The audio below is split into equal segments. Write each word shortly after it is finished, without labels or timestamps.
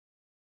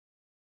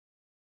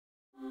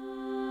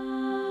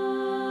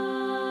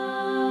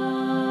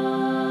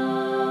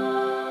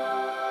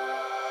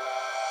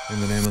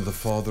In the name of the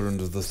Father, and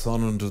of the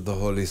Son, and of the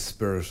Holy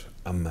Spirit.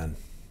 Amen.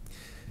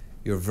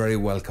 You're very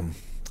welcome.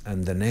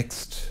 And the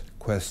next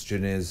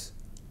question is,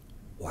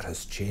 what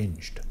has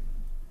changed?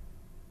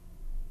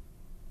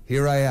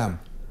 Here I am,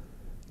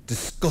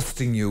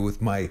 disgusting you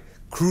with my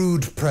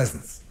crude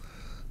presence,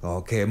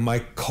 okay, my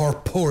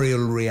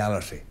corporeal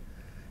reality.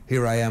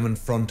 Here I am in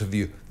front of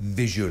you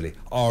visually,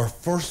 our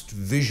first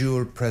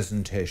visual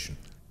presentation.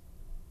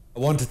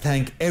 I want to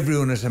thank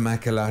everyone at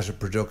Immaculata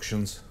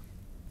Productions,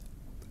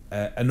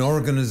 an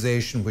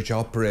organisation which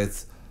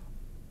operates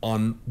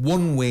on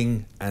one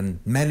wing and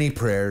many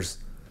prayers,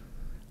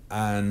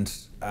 and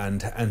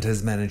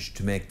has managed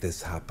to make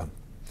this happen.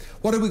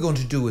 What are we going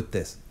to do with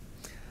this?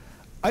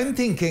 I'm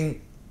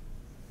thinking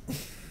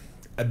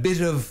a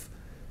bit of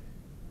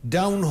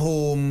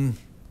down-home,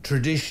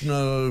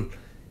 traditional,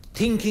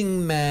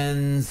 thinking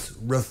man's,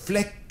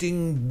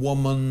 reflecting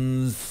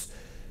woman's,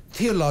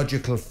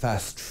 theological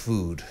fast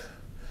food.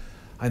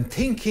 I'm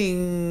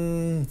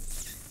thinking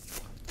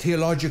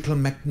theological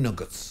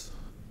McNuggets.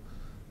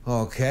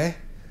 Okay?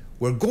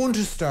 We're going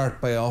to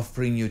start by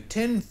offering you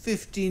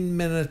 10-15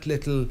 minute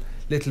little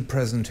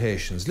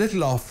presentations,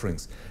 little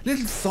offerings,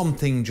 little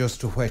something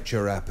just to whet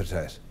your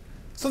appetite.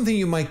 Something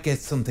you might get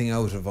something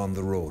out of on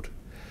the road.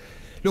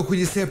 Look, will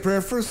you say a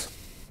prayer for us?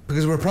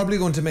 Because we're probably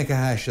going to make a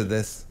hash of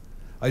this.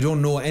 I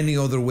don't know any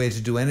other way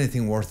to do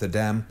anything worth a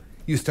damn.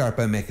 You start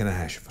by making a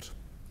hash of it.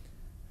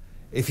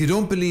 If you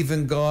don't believe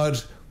in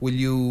God, will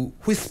you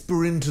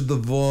whisper into the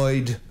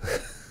void?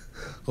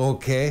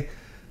 Okay?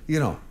 You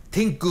know,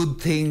 think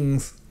good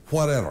things,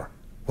 whatever.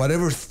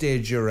 Whatever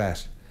stage you're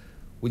at,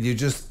 will you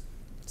just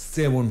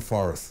say one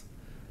for us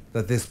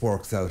that this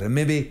works out? And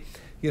maybe,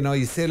 you know,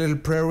 you say a little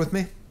prayer with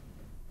me,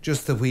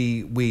 just that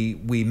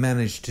we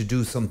manage to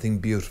do something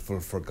beautiful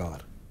for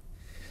God.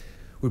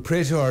 We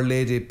pray to Our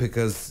Lady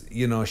because,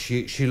 you know,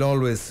 she'll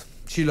always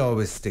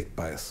stick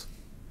by us.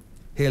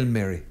 Hail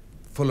Mary,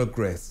 full of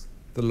grace,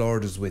 the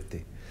Lord is with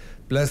thee.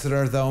 Blessed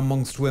art thou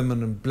amongst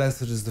women, and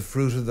blessed is the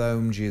fruit of thy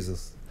womb,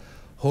 Jesus.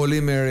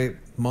 Holy Mary,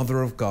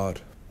 Mother of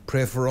God,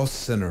 pray for us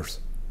sinners,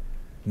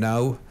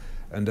 now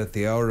and at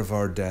the hour of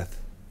our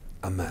death.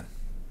 Amen.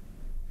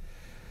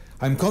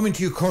 I'm coming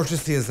to you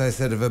courtesy, as I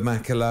said, of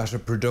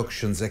Immaculata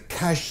Productions, a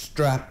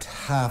cash-strapped,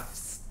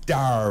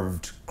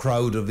 half-starved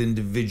crowd of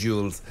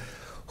individuals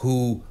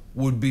who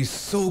would be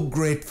so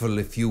grateful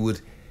if you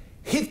would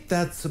hit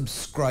that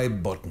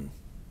subscribe button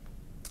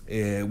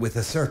with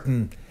a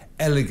certain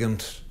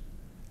elegant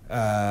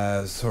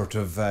sort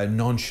of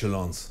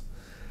nonchalance,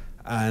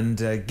 and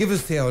give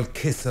us the old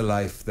kiss of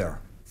life there.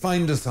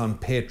 Find us on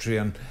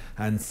Patreon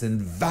and send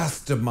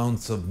vast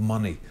amounts of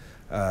money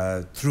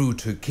through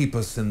to keep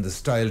us in the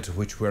style to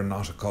which we're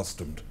not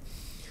accustomed.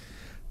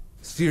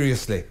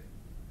 Seriously,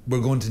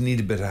 we're going to need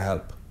a bit of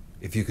help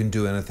if you can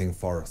do anything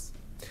for us.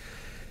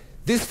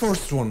 This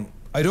first one,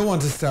 I don't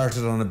want to start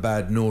it on a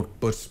bad note,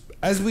 but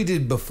as we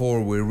did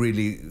before, we're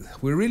really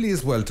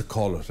as well to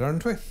call it,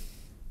 aren't we?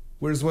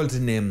 We're as well to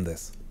name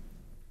this.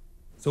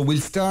 So we'll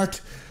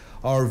start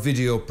our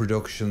video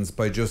productions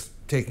by just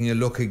taking a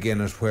look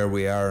again at where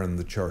we are in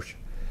the church.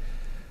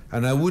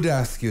 And I would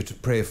ask you to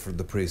pray for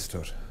the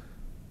priesthood,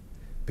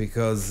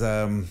 because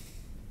I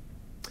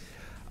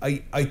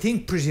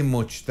think pretty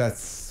much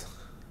that's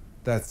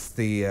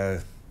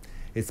the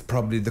it's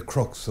probably the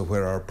crux of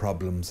where our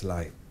problems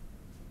lie.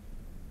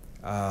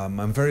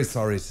 I'm very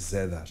sorry to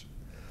say that.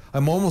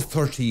 I'm almost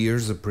 30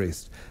 years a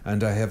priest,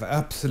 and I have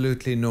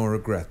absolutely no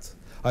regrets.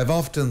 I've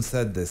often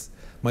said this.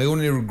 My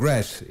only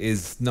regret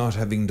is not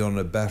having done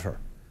it better.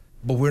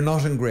 But we're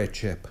not in great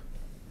shape.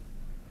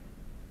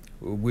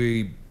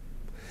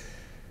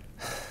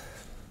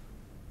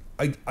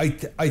 I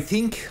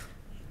think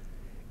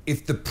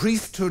if the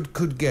priesthood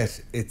could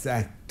get its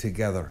act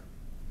together,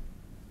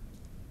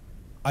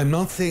 I'm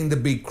not saying the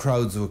big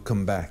crowds would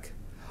come back.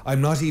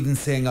 I'm not even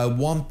saying I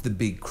want the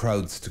big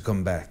crowds to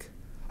come back.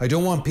 I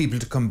don't want people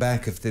to come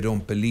back if they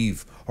don't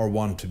believe or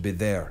want to be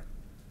there.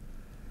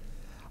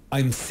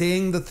 I'm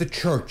saying that the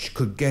church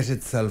could get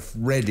itself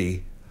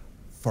ready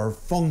for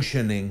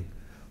functioning,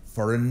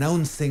 for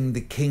announcing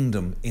the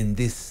kingdom in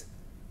this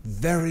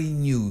very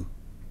new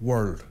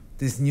world,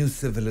 this new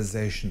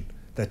civilization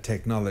that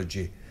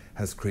technology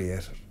has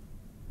created.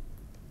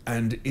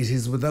 And it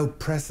is without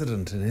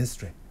precedent in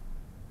history.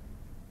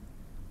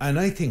 And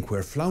I think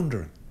we're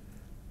floundering.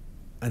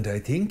 And I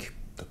think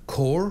the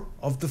core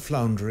of the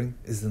floundering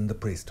is in the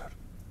priesthood.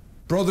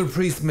 Brother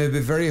priests may be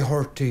very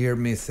hurt to hear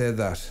me say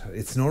that.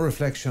 It's no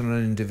reflection on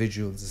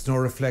individuals. It's no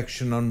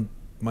reflection on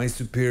my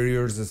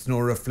superiors. It's no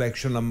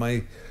reflection on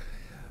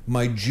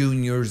my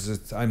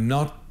juniors. I'm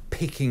not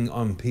picking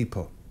on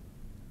people.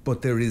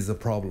 But there is a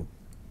problem.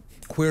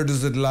 Where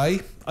does it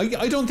lie?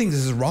 I don't think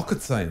this is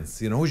rocket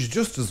science, you know, which is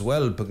just as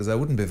well, because I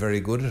wouldn't be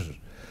very good at it.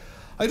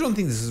 I don't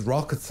think this is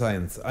rocket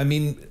science. I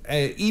mean,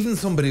 even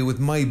somebody with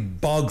my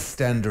bog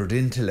standard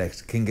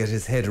intellect can get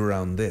his head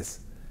around this.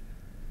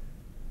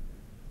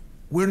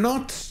 We're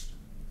not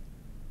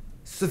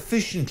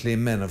sufficiently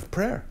men of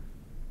prayer.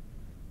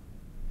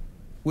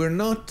 We're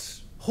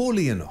not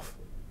holy enough.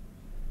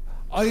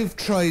 I've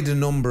tried a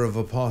number of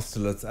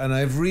apostolates and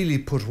I've really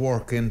put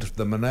work into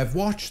them, and I've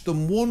watched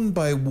them one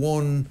by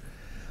one,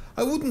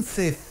 I wouldn't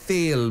say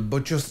fail,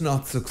 but just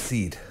not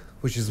succeed,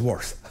 which is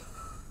worse.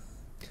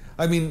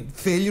 I mean,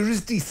 failure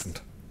is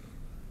decent.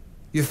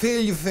 You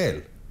fail, you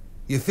fail.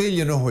 You fail,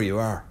 you know where you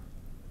are.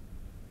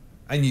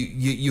 And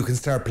you can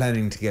start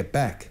planning to get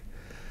back.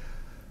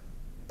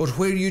 But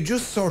where you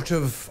just sort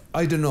of,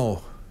 I don't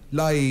know,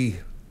 lie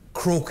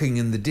croaking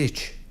in the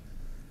ditch,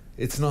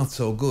 it's not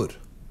so good.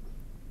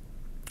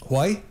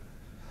 Why?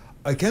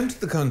 I came to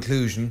the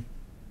conclusion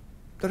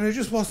that I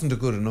just wasn't a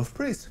good enough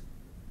priest.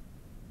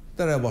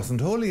 That I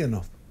wasn't holy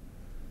enough.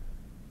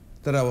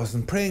 That I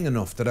wasn't praying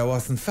enough. That I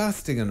wasn't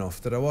fasting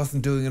enough. That I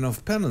wasn't doing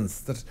enough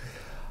penance. That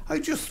I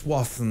just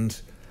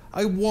wasn't...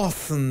 I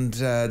wasn't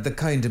the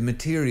kind of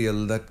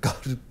material that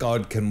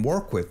God can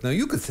work with. Now,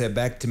 you could say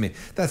back to me,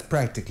 that's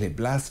practically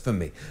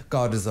blasphemy.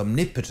 God is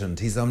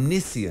omnipotent. He's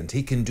omniscient.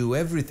 He can do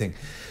everything.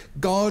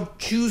 God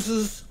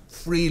chooses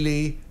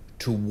freely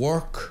to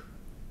work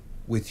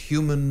with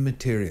human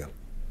material.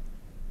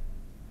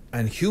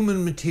 And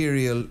human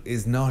material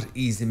is not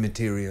easy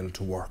material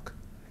to work.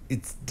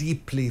 It's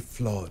deeply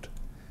flawed.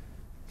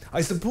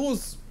 I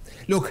suppose,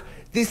 look,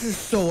 this is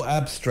so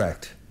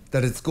abstract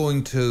that it's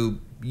going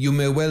to... You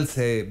may well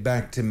say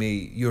back to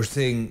me, you're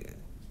saying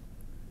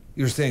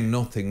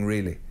nothing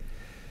really.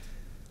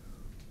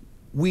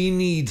 We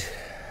need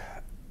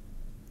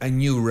a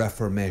new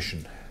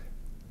reformation.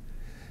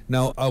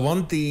 Now, I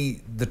want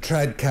the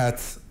trad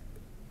cats,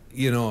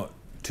 you know,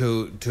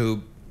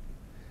 to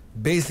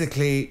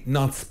basically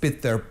not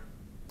spit their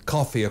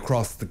coffee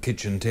across the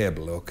kitchen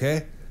table,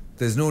 okay?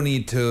 There's no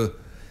need to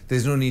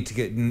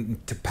get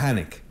into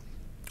panic.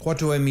 What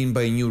do I mean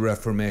by new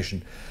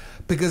reformation?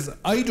 Because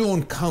I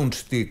don't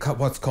count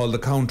what's called the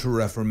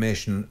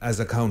Counter-Reformation as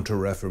a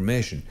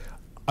Counter-Reformation.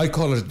 I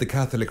call it the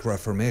Catholic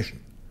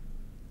Reformation,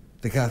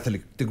 the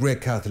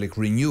Great Catholic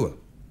Renewal.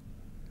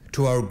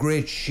 To our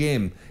great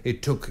shame,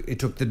 it took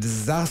the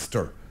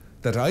disaster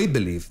that I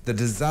believe, the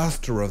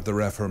disaster of the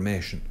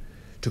Reformation,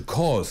 to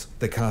cause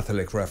the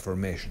Catholic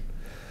Reformation.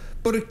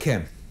 But it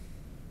came,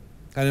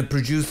 and it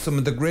produced some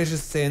of the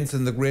greatest saints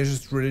and the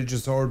greatest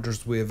religious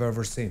orders we have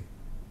ever seen.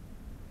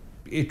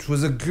 It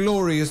was a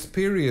glorious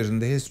period in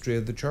the history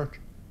of the Church.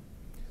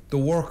 The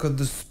work of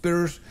the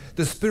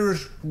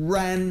Spirit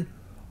ran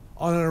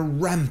on a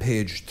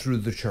rampage through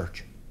the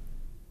Church.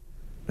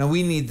 Now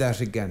we need that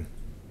again.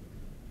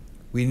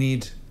 We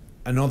need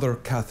another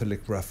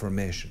Catholic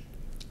Reformation.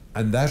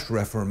 And that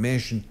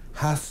Reformation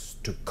has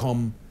to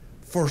come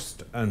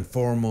first and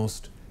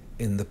foremost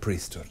in the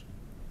priesthood.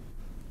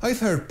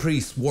 I've heard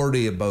priests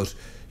worry about,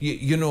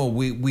 you know,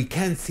 we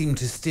can't seem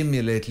to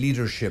stimulate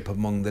leadership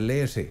among the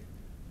laity.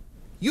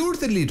 You're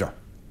the leader.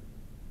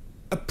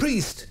 A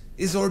priest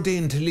is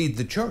ordained to lead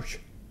the church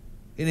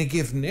in a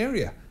given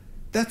area.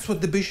 That's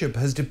what the bishop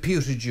has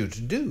deputed you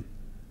to do.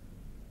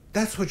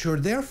 That's what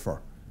you're there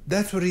for.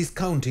 That's what he's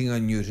counting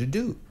on you to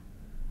do.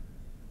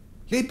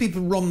 Lay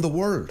people run the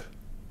world,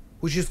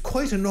 which is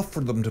quite enough for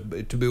them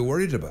to be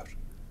worried about.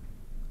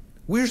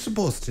 We're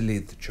supposed to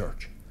lead the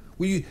church.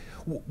 We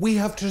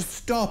have to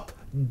stop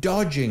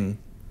dodging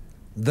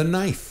the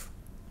knife.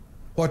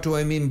 What do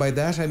I mean by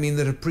that? I mean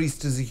that a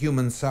priest is a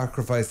human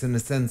sacrifice. In a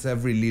sense,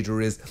 every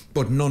leader is,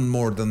 but none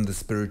more than the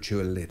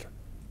spiritual leader.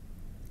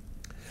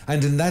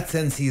 And in that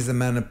sense, he is a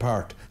man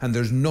apart, and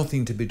there's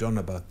nothing to be done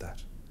about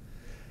that.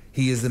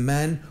 He is a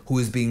man who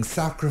is being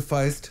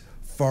sacrificed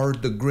for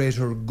the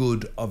greater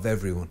good of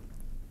everyone.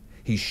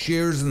 He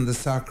shares in the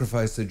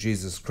sacrifice of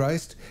Jesus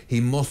Christ. He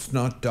must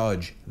not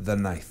dodge the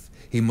knife.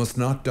 He must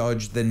not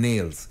dodge the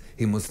nails.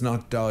 He must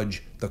not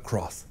dodge the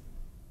cross.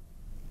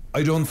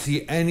 I don't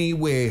see any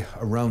way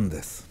around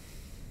this.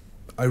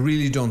 I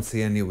really don't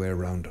see any way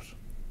around it.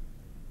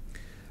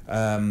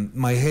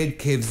 My head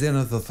caves in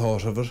at the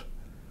thought of it.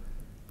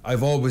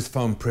 I've always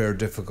found prayer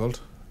difficult.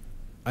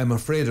 I'm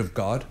afraid of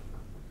God.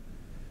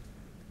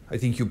 I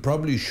think you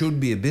probably should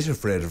be a bit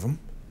afraid of him.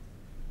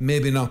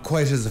 Maybe not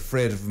quite as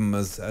afraid of him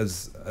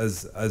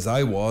as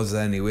I was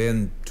anyway,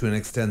 and to an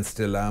extent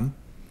still am.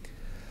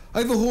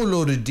 I have a whole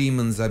load of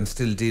demons I'm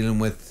still dealing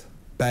with.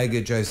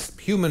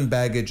 Human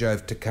baggage I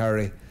have to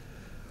carry.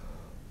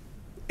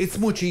 It's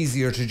much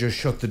easier to just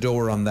shut the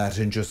door on that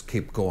and just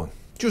keep going.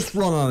 Just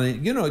run on it.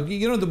 You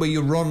know the way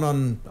you run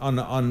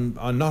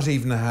on not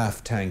even a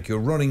half tank. You're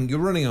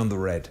running on the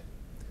red.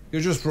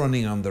 You're just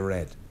running on the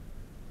red.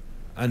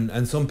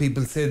 And some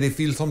people say they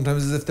feel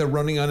sometimes as if they're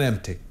running on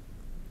empty.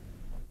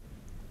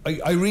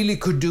 I really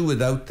could do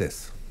without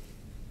this.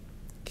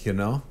 You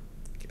know?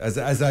 As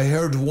I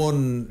heard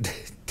one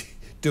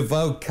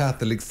devout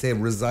Catholic say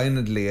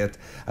resignedly at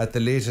the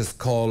latest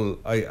call,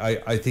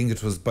 I think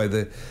it was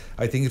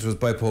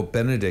by Pope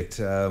Benedict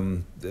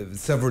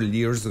several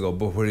years ago,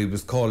 but where he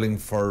was calling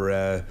for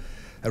a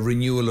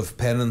renewal of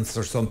penance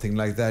or something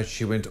like that.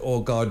 She went,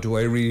 "Oh God, do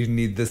I really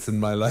need this in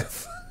my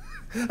life?"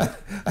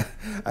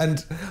 And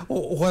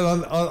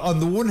while on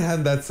the one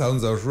hand that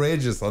sounds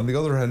outrageous, on the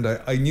other hand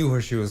I knew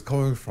where she was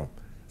coming from.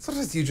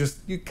 Sometimes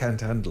you can't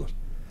handle it.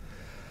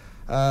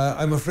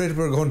 I'm afraid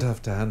we're going to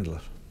have to handle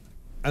it.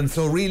 And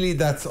so really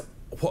that's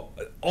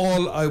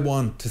all I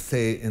want to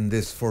say in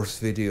this first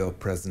video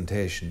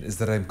presentation, is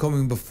that I'm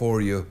coming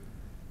before you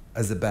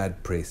as a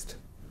bad priest.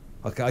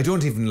 Okay, I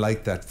don't even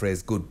like that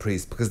phrase, good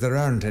priest, because there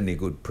aren't any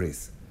good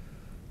priests.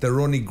 There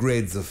are only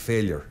grades of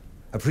failure.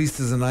 A priest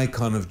is an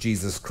icon of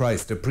Jesus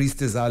Christ. A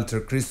priest is Alter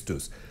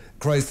Christus.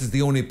 Christ is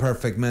the only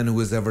perfect man who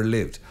has ever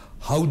lived.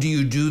 How do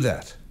you do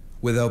that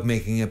without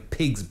making a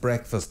pig's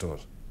breakfast of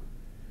it?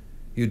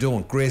 You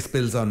don't. Grace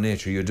builds on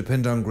nature. You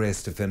depend on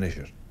grace to finish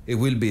it. It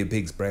will be a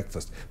pig's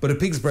breakfast. But a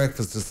pig's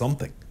breakfast is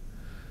something.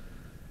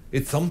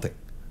 It's something.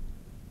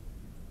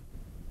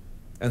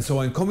 And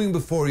so I'm coming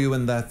before you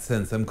in that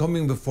sense. I'm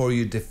coming before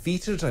you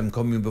defeated. I'm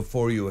coming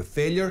before you a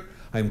failure.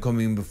 I'm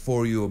coming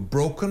before you a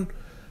broken.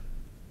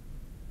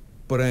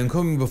 But I am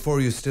coming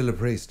before you still a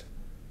priest.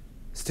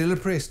 Still a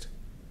priest.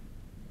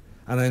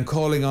 And I'm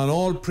calling on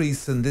all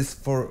priests in this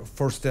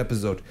first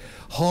episode.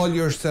 Haul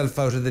yourself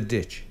out of the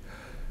ditch.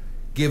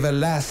 Give a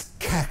last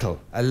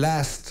cackle, a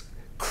last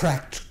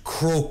cracked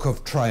croak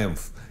of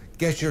triumph.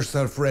 Get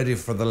yourself ready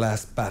for the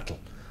last battle.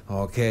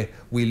 Okay?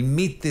 We'll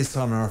meet this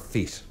on our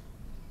feet.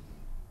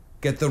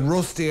 Get the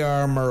rusty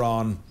armour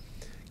on.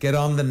 Get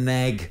on the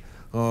nag.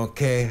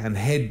 Okay? And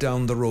head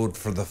down the road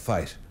for the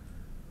fight.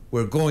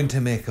 We're going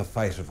to make a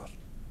fight of it.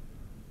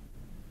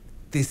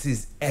 This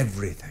is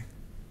everything.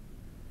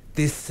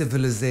 This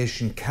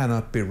civilization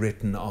cannot be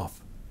written off.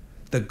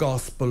 The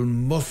gospel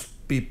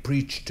must be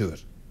preached to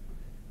it.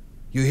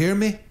 You hear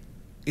me?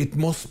 It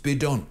must be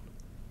done.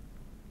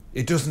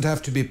 It doesn't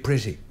have to be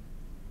pretty.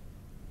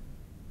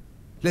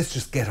 Let's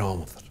just get on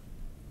with it.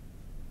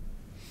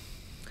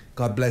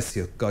 God bless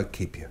you. God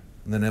keep you.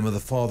 In the name of the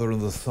Father,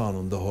 and the Son,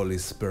 and the Holy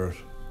Spirit.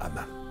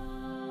 Amen.